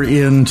earlier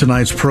in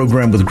tonight's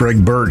program with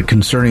Greg Burt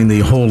concerning the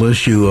whole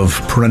issue of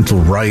parental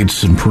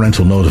rights and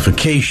parental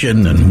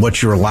notification and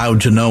what you're allowed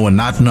to know and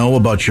not know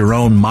about your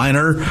own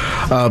minor,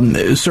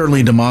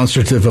 certainly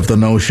demonstrative of the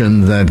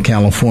notion that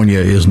California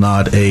is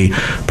not a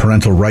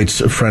parental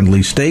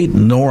rights-friendly state,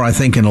 nor, I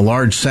think, in a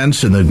large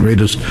sense, in the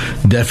greatest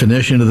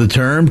definition of the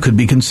term, could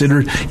be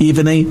considered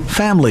even a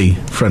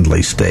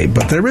family-friendly state.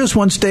 But there is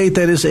one state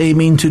that is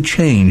aiming to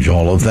change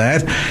all of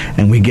that,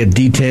 and we get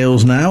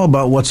details now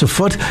about what's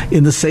afoot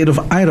in the state of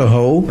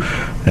Idaho,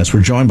 as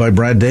we're joined by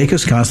Brad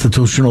Dacus,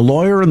 constitutional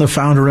lawyer and the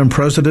founder and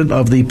president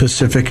of the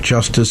Pacific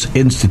Justice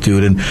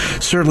Institute. And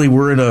certainly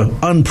we're in an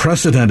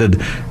unprecedented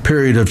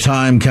period of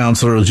time,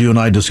 Counselor, as you and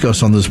I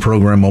discuss on this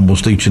program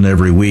almost each and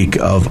every week,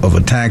 of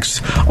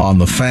attacks on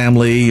the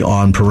family,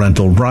 on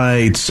parental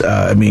rights.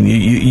 I mean,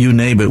 you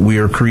name it. We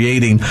are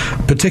creating,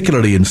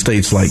 particularly in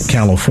states like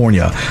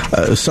California,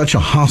 such a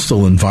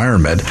hostile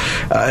environment,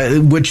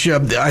 which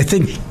I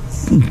think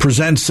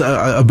presents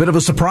a bit of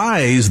a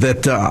surprise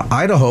that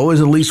Idaho is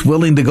at least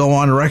willing to go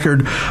on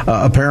record,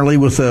 apparently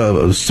with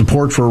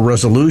support for a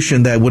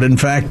resolution that would in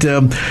fact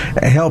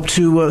help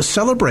to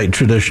celebrate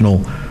traditional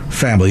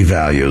family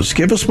values.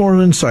 Give us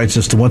more insights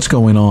as to what's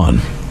going on.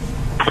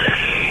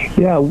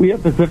 Yeah, we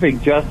at Pacific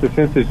Justice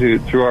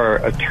Institute, through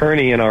our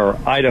attorney in our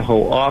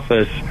Idaho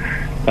office,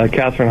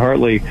 Catherine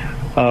Hartley,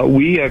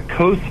 we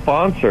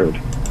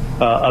co-sponsored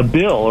a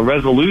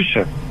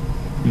resolution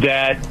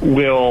that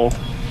will,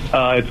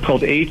 it's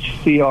called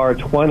HCR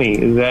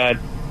 20, that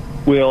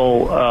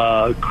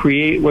will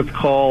create what's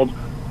called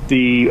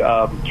the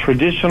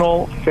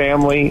Traditional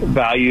Family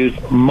Values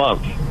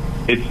Month.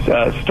 It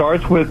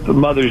starts with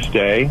Mother's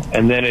Day,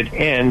 and then it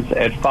ends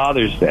at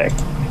Father's Day.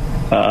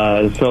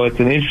 So it's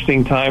an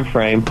interesting time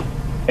frame.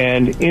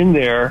 And in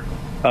there,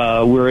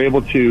 we're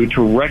able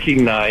to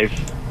recognize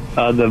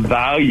the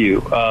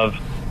value of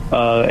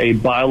a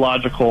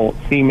biological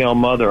female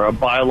mother, a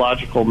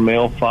biological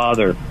male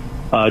father,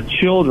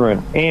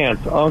 children,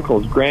 aunts,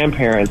 uncles,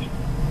 grandparents,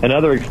 and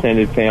other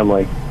extended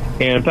family.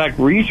 And in fact,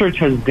 research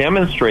has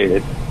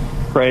demonstrated,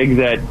 Craig,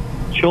 that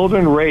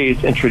children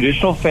raised in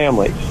traditional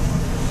families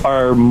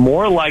are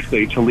more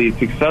likely to lead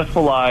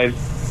successful lives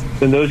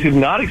than those who've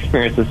not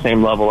experienced the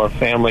same level of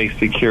family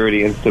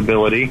security and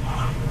stability.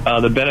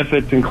 The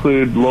benefits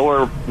include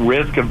lower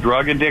risk of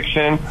drug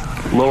addiction,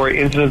 lower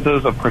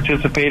incidences of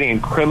participating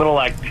in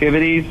criminal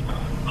activities,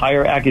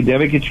 higher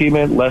academic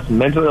achievement, less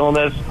mental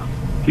illness,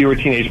 fewer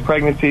teenage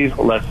pregnancies,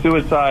 less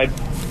suicide.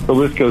 The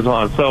list goes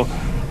on. So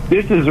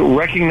this is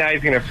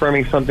recognizing and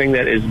affirming something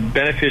that is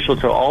beneficial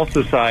to all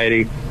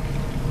society,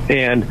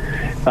 and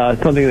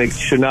something that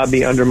should not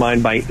be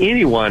undermined by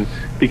anyone,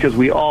 because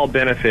we all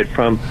benefit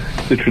from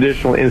the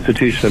traditional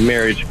institution of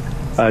marriage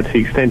to the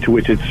extent to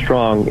which it's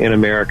strong in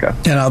America.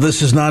 And now,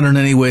 this is not in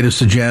any way to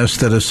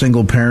suggest that a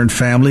single-parent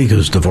family,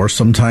 because divorce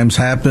sometimes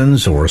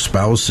happens, or a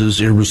spouse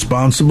is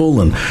irresponsible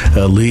and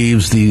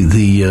leaves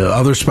the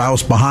other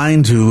spouse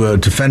behind to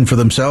fend for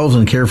themselves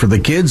and care for the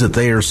kids, that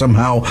they are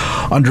somehow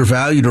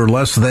undervalued or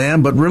less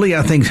than. But really,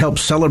 I think,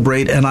 helps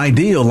celebrate an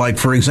ideal. Like,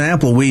 for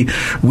example, we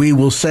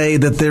will say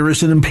that there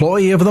is an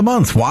employee of the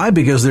month. Why?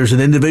 Because there's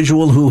an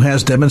individual who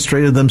has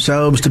demonstrated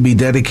themselves to be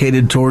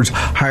dedicated towards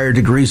higher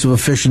degrees of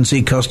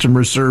efficiency,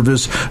 customer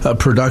service,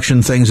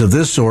 production, things of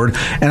this sort.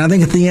 And I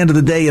think at the end of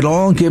the day, it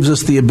all gives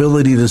us the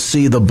ability to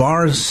see the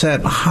bar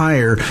set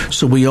higher,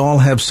 so we all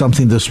have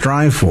something to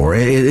strive for.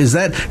 Is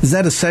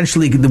that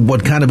essentially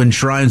what kind of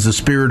enshrines the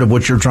spirit of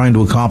what you're trying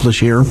to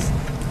accomplish here?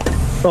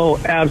 Oh,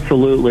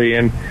 absolutely.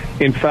 And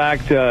in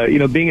fact,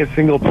 being a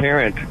single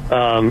parent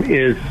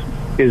is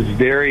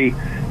very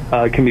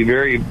can be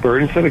very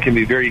burdensome. It can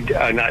be very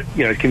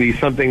it can be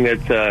something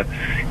that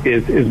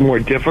is more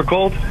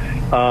difficult.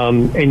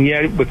 And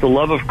yet, with the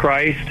love of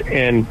Christ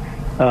and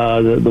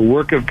the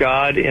work of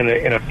God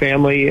in a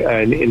family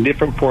in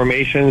different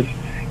formations,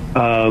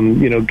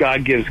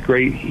 God gives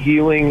great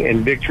healing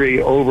and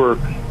victory over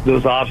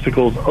those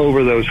obstacles,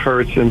 over those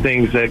hurts and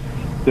things that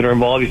are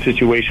involved in these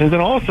situations.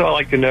 And also, I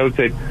like to note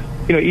that,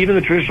 even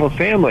the traditional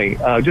family,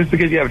 just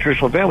because you have a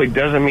traditional family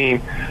doesn't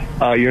mean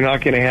you're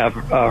not going to have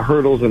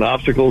hurdles and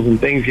obstacles and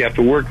things you have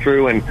to work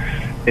through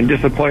and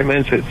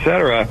disappointments,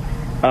 etc.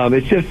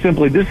 This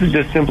is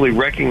just simply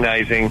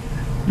recognizing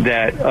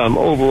that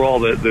overall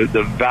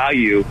the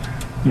value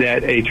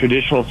that a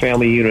traditional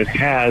family unit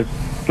has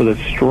for the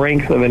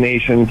strength of a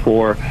nation,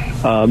 for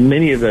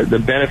many of the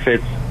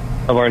benefits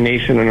of our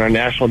nation and our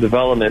national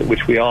development,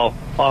 which we all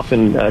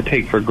often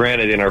take for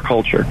granted in our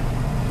culture.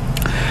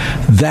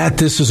 That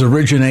this is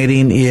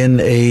originating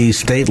in a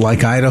state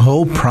like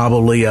Idaho,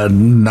 probably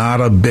not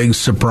a big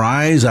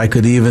surprise. I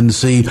could even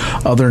see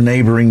other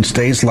neighboring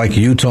states like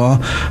Utah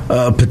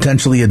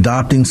potentially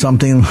adopting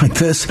something like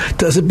this.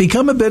 Does it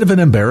become a bit of an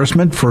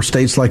embarrassment for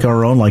states like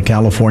our own, like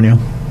California?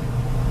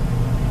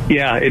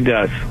 Yeah, it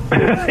does.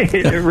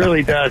 It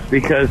really does,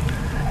 because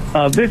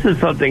this is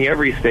something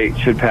every state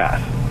should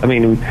pass. I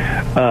mean,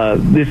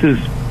 this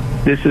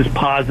is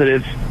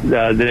positive.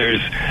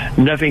 There's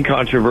nothing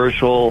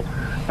controversial.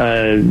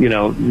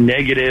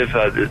 Negative.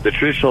 The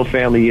traditional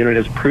family unit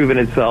has proven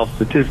itself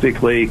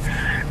statistically to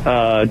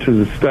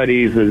the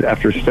studies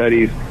after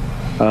studies.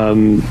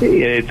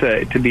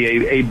 It's to be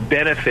a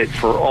benefit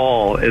for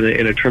all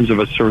in terms of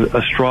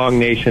a strong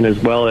nation, as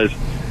well as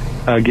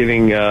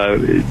giving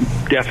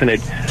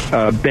definite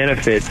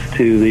benefits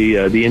to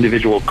the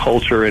individual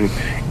culture and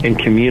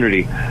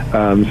community.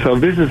 So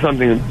this is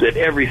something that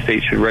every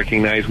state should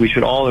recognize. We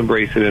should all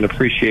embrace it and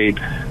appreciate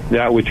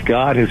that which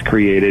God has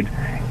created.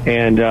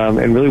 And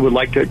really would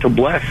like to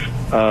bless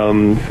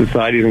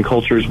societies and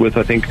cultures with,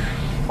 I think,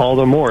 all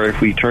the more if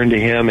we turn to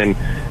Him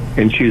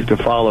and choose to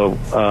follow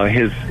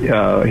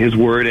His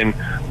word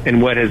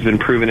and what has been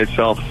proven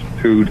itself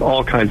through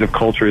all kinds of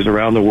cultures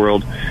around the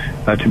world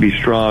to be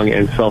strong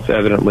and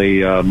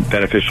self-evidently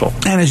beneficial.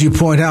 And as you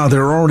point out,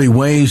 there are already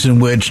ways in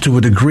which, to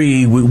a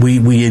degree,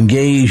 we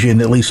engage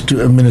in, at least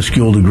to a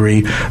minuscule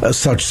degree,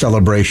 such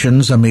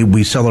celebrations. I mean,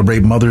 we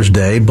celebrate Mother's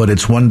Day, but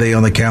it's one day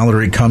on the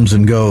calendar. It comes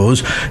and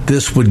goes.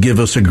 This would give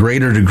us a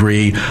greater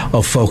degree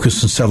of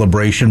focus and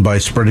celebration by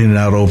spreading it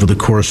out over the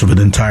course of an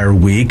entire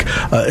week.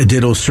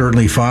 Ditto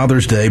certainly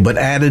Father's Day, but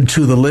added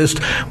to the list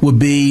would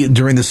be,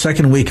 during the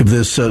second week of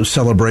this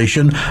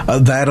celebration,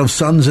 that of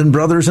sons and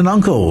brothers and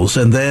uncles.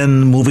 And then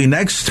then moving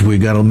next, we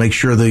got to make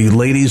sure the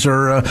ladies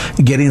are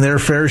getting their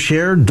fair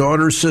share,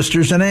 daughters,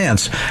 sisters, and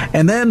aunts.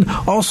 And then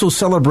also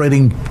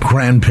celebrating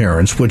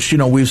grandparents, which,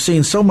 we've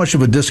seen so much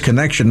of a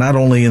disconnection, not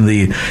only in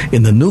the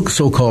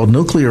so-called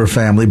nuclear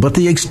family, but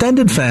the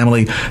extended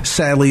family,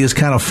 sadly, has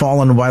kind of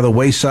fallen by the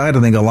wayside.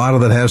 I think a lot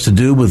of that has to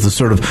do with the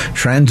sort of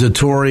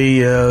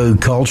transitory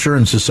culture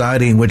and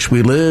society in which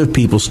we live.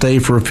 People stay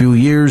for a few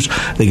years,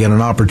 they get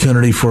an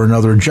opportunity for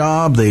another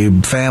job,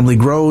 the family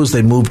grows,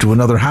 they move to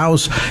another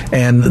house,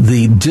 and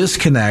the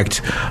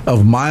disconnect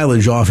of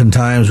mileage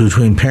oftentimes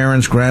between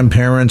parents,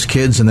 grandparents,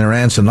 kids, and their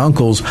aunts and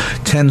uncles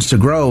tends to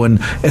grow.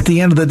 And at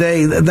the end of the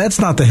day, that's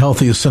not the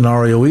healthiest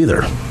scenario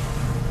either.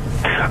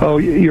 Oh,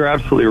 you're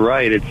absolutely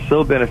right. It's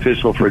so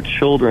beneficial for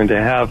children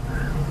to have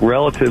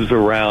relatives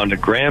around,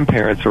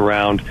 grandparents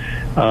around.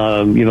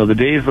 The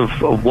days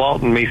of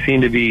Walton may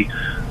seem to be,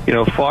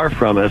 far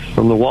from us,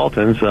 from the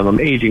Waltons. I'm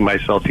aging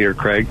myself here,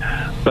 Craig.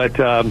 But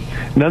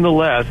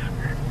nonetheless,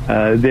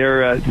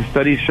 the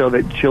studies show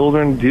that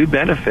children do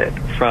benefit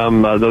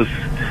from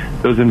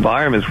those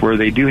environments where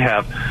they do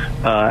have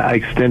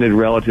extended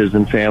relatives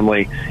and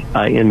family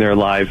in their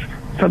lives.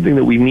 Something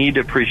that we need to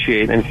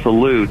appreciate and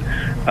salute,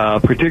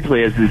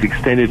 particularly as these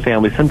extended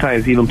families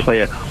sometimes even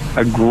play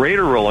a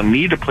greater role and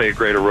need to play a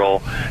greater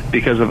role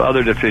because of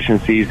other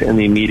deficiencies in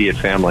the immediate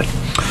family.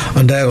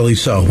 Undoubtedly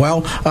so.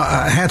 Well,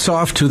 hats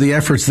off to the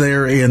efforts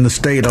there in the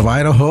state of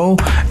Idaho.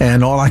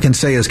 And all I can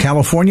say is,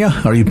 California,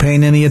 are you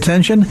paying any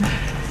attention?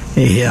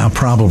 Yeah,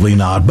 probably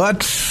not.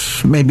 But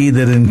maybe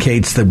that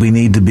indicates that we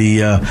need to be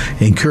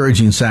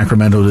encouraging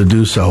Sacramento to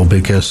do so,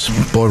 because,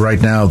 boy,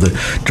 right now, the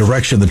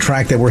direction, the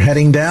track that we're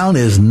heading down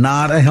is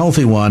not a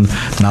healthy one,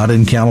 not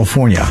in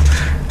California.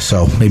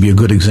 So maybe a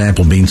good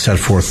example being set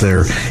forth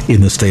there in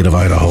the state of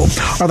Idaho.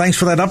 Our thanks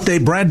for that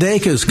update. Brad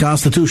Dake is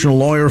constitutional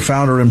lawyer,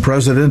 founder and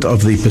president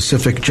of the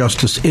Pacific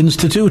Justice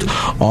Institute.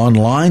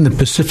 Online at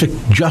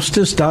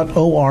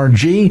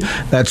pacificjustice.org.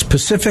 That's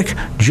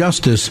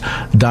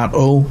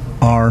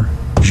pacificjustice.org.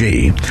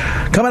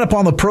 Coming up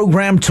on the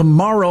program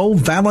tomorrow,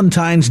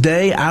 Valentine's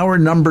Day, hour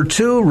number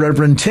 2,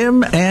 Reverend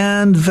Tim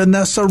and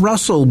Vanessa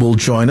Russell will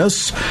join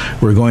us.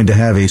 We're going to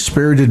have a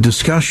spirited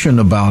discussion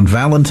about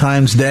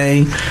Valentine's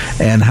Day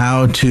and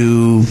how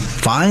to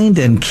find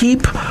and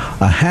keep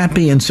a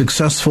happy and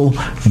successful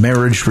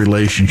marriage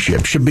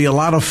relationship. Should be a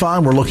lot of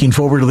fun. We're looking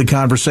forward to the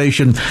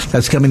conversation.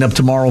 That's coming up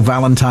tomorrow,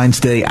 Valentine's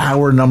Day,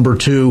 hour number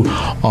 2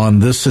 on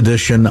this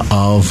edition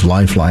of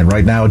Lifeline.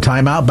 Right now, a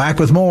timeout. Back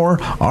with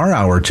more. Our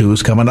hour 2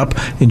 is coming up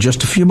in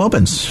just a few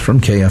moments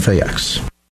from KFAX.